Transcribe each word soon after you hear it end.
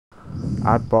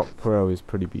Adblock Pro is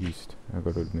pretty beast, I've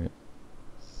got to admit.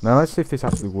 Now let's see if this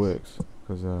actually works,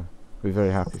 because we're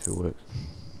very happy if it works.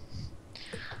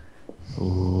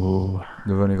 Ooh.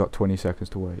 We've only got 20 seconds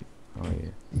to wait. Oh yeah.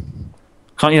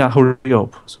 Can't you hurry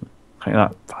up? Can't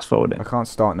you fast forward I it? can't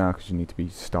start now because you need to be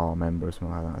star member or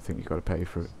something like that. I think you've got to pay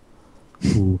for it.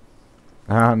 Ooh.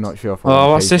 I'm not sure if I Oh, want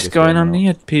to what's pay for this going game or on not.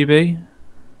 here, PB?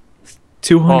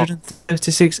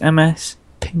 236 ms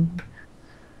ping.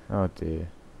 Oh dear.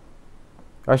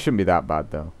 That shouldn't be that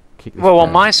bad though. Kick this Well, on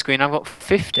down. my screen I've got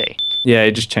 50. Yeah,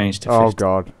 it just changed to 50. Oh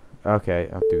god. Okay,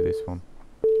 I'll do this one.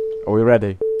 Are we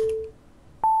ready?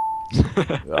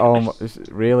 Oh my,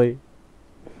 really?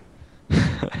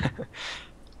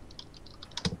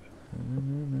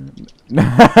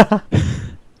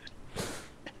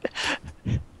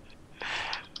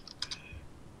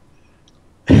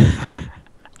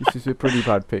 This is a pretty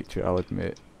bad picture, I'll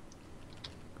admit.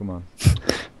 Come on.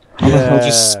 How the hell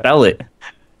just spell it?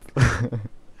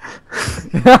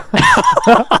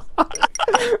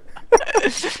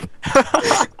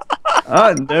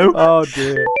 Oh no. Oh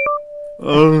dear.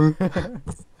 Oh.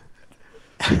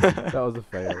 That was a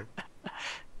fail.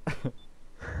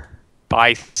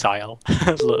 Bicyle.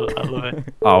 I love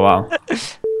it. Oh wow.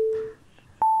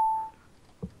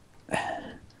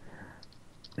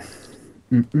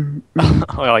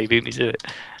 Oh, you beat me to it.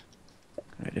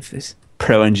 Right, if this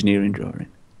pro engineering drawing.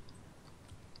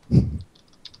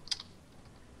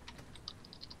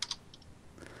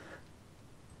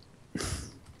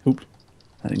 Oops,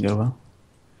 that didn't go well.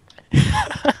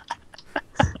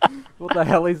 What the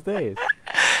hell is this?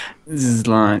 This is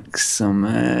like some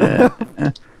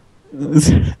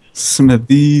some of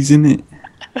these in it.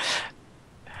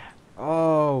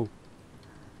 Oh.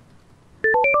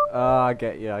 I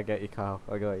get you, Kyle.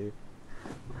 I got you.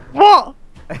 What?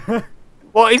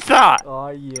 What is that? Oh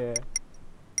yeah.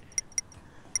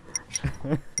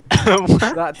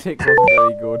 What? That tick wasn't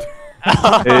very good.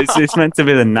 It's meant to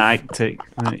be the night tick,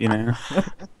 you know.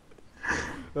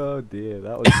 Oh dear,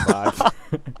 that was bad.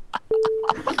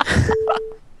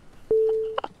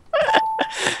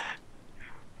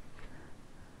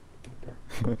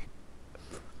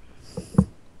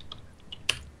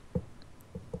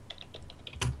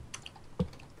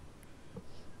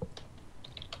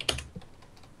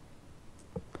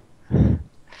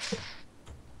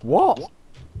 What?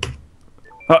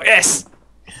 Oh yes.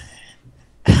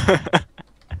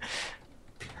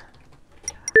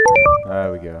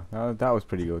 There we go. That was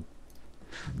pretty good.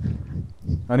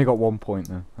 I only got 1 point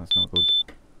though. That's not good.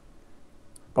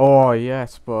 Oh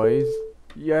yes, boys.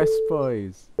 Yes,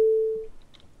 boys.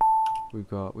 We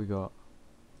got the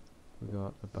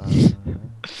banner,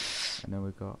 and then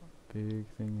we got big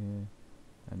thing here,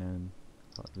 and then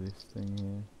got this thing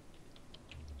here.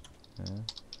 Yeah.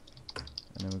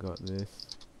 And then we got this.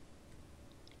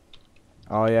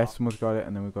 Oh yeah, someone's got it,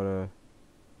 and then we've got a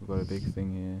big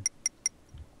thing here.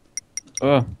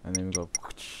 Oh. And then we got.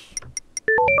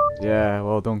 Yeah,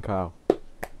 well done, Kyle.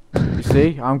 You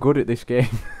see, I'm good at this game.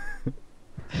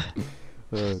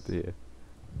 Oh dear.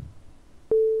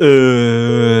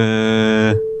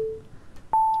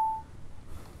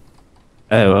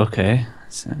 Oh, okay.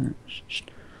 So,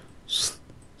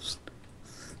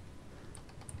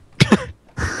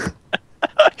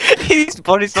 His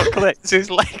body's not connected to his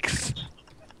legs.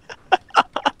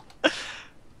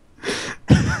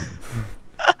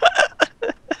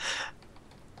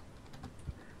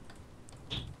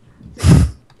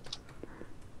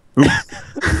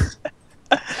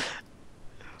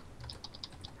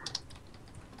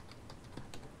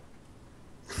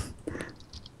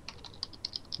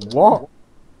 What?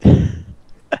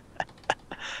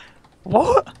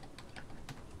 What?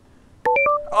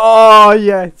 Oh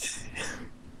yes.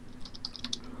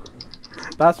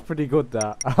 That's pretty good.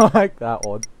 That I like that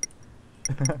one.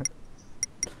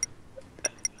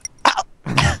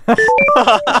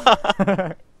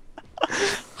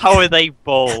 How are they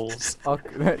balls?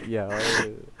 Yeah.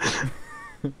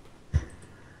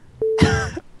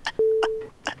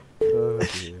 Oh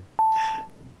dear.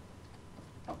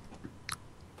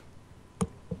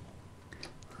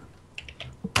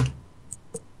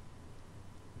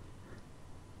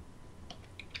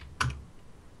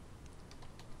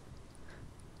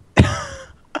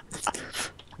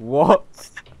 What?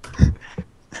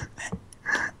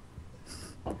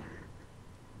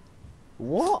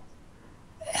 What?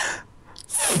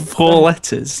 4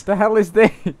 letters. The hell is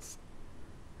this?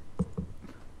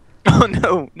 Oh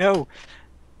no, no.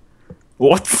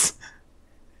 What?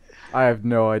 I have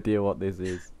no idea what this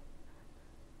is.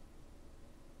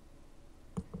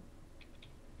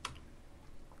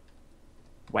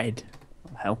 Wed.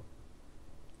 What the hell?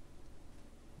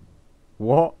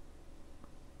 What?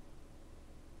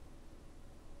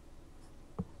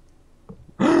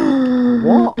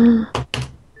 What?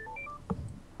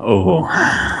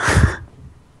 Oh.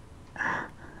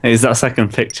 Is that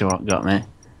second picture what got me?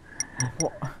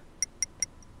 What?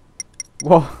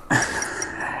 What?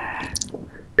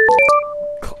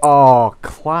 Oh,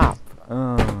 clap.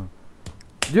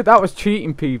 Yeah, that was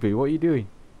cheating, PB. What are you doing?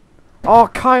 Oh,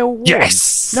 Kyle won.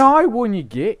 Yes! No, I won, you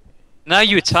git. No,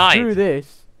 you were tied. Screw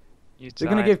this. You They're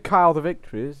going to tied. give Kyle the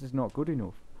victory. This is not good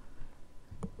enough.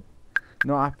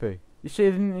 Not happy. You see,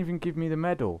 they didn't even give me the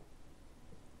medal.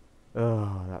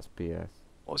 Oh, that's BS.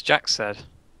 What's Jack said?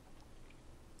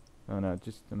 Oh no,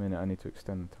 just a minute. I need to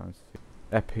extend the time.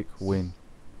 Epic win.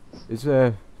 Is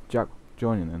Jack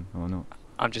joining then, or not?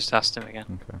 I've just asked him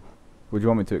again. Okay. Would you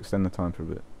want me to extend the time for a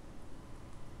bit?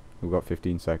 We've got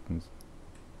 15 seconds.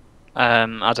 I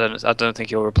don't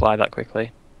think he'll reply that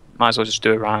quickly. Might as well just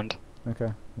do a round.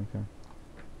 Okay. Okay.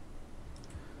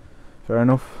 Fair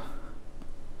enough.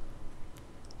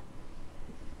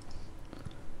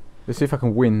 Let's see if I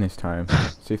can win this time.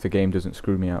 See if the game doesn't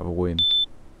screw me out of a win.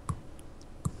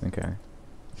 Okay.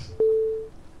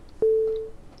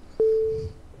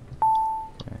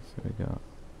 Okay, so we got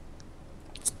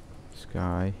this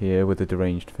guy here with a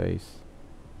deranged face.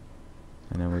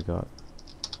 And then we got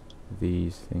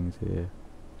these things here.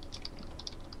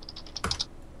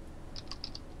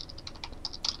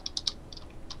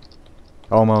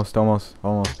 Almost,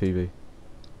 PB.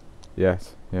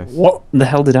 Yes, yes. What the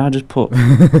hell did I just put?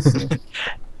 Come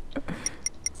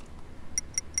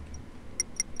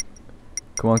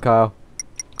on, Kyle.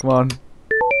 Come on.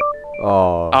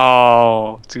 Oh.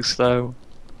 Oh, too slow.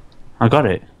 I got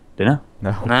it, didn't I?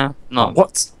 No. No, not.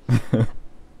 What?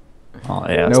 Oh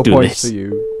yeah, let's No do points this. for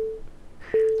you.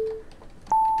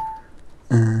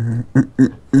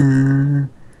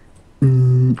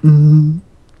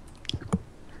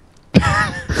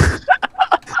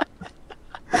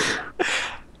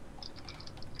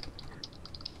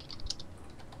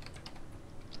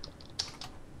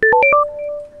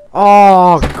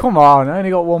 Oh, come on. I only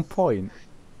got 1 point.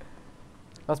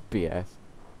 That's BS.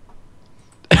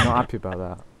 I'm not happy about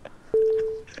that.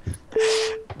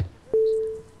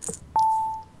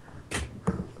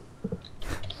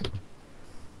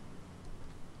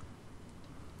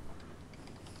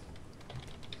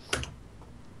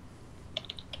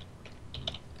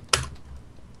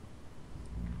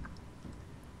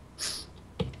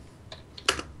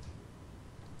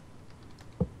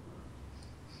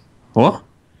 What?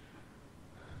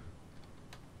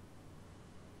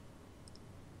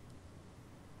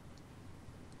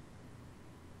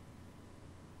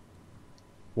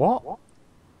 What?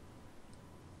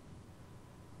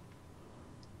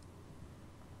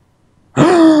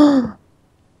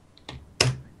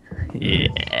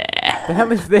 Yeah. The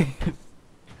hell is this?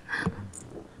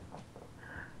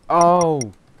 Oh.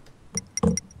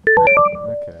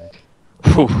 Okay.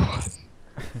 Whew.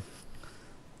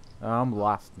 I'm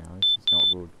last now. This is not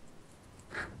good.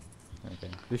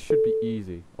 Okay. This should be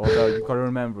easy. Although you've got to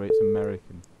remember it's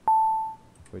American,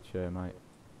 which might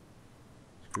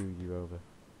screw you over.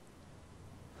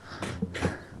 Let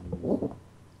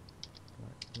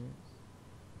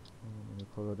me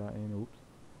color that in. Oops.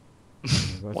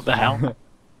 What the hell?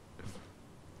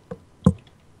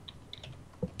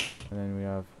 And then we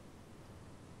have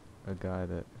a guy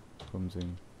that comes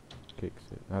in, kicks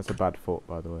it. That's a bad foot,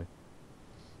 by the way.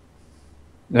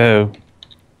 Oh.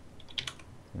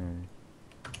 There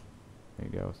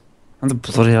it goes. And the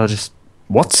bloody hell just...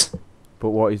 What? But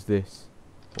what is this?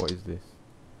 What is this?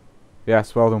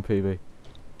 Yes, well done, PB.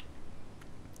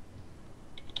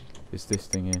 It's this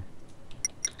thing here.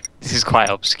 This is quite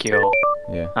obscure.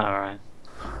 Yeah. Alright.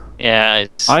 Yeah,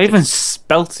 it's. I even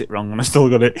spelt it wrong and I still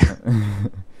got it.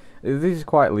 This is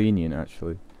quite lenient,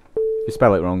 actually. If you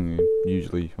spell it wrong, you're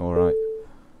usually alright.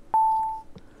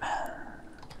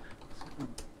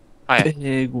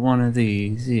 Big one of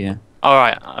these, yeah.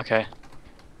 Alright, okay.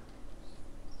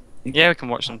 Yeah, we can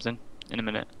watch something in a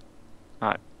minute.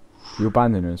 You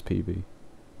abandon us, PB.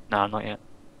 No, not yet.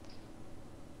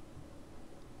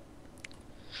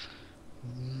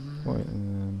 Wait,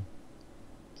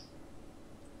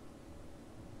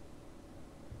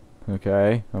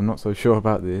 okay, I'm not so sure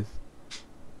about this.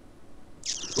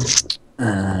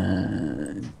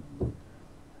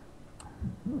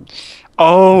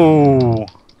 Oh!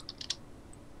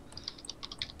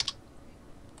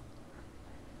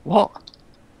 What?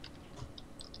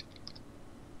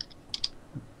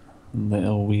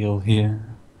 Little wheel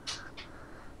here.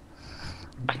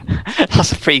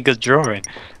 That's a pretty good drawing.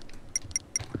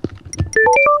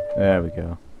 There we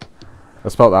go. I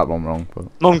spelled that one wrong, but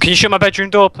Mum, can you shut my bedroom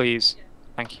door, please?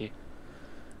 Thank you.